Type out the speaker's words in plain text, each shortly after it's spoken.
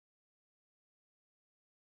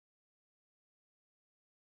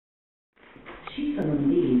Chief among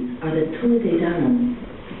these are the Tuatha.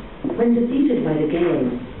 When defeated by the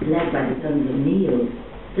Gaels, led by the sons of Neil,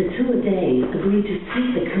 the Tuatha agreed to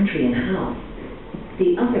split the country in half,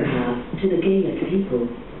 the upper half to the Gaelic people,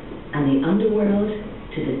 and the underworld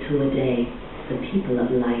to the Tuatha, the people of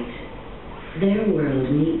light. Their world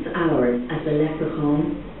meets ours as the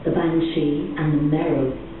Leprechaun, the Banshee, and the Merrow,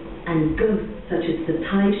 and ghosts such as the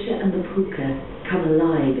Taisha and the pooka come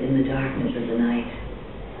alive in the darkness of the night.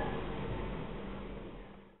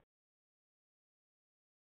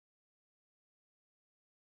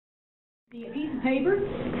 A piece of paper.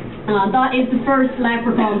 That is the first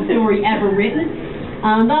leprechaun story ever written.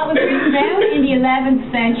 That was written down in the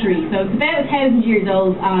 11th century, so it's about 1,000 years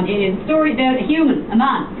old, and it is a story about a human, a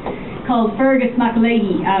man, called Fergus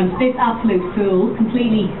MacLeahy, and this absolute fool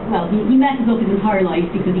completely, well, he messes up his entire life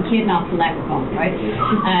because he kidnaps the leprechaun, right?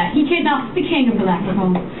 He kidnaps the king of the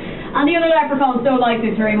leprechauns. And the other leprechauns don't like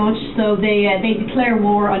this very much, so they declare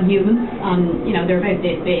war on humans, and, you know, they're about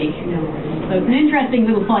this big, you know. So it's an interesting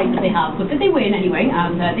little fight that they have, but they win anyway,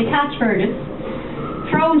 and they catch Fergus,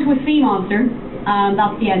 throw him to a sea monster, and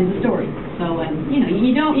that's the end of the story. So, you know,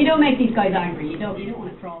 you don't make these guys angry, you don't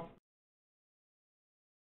want to cross.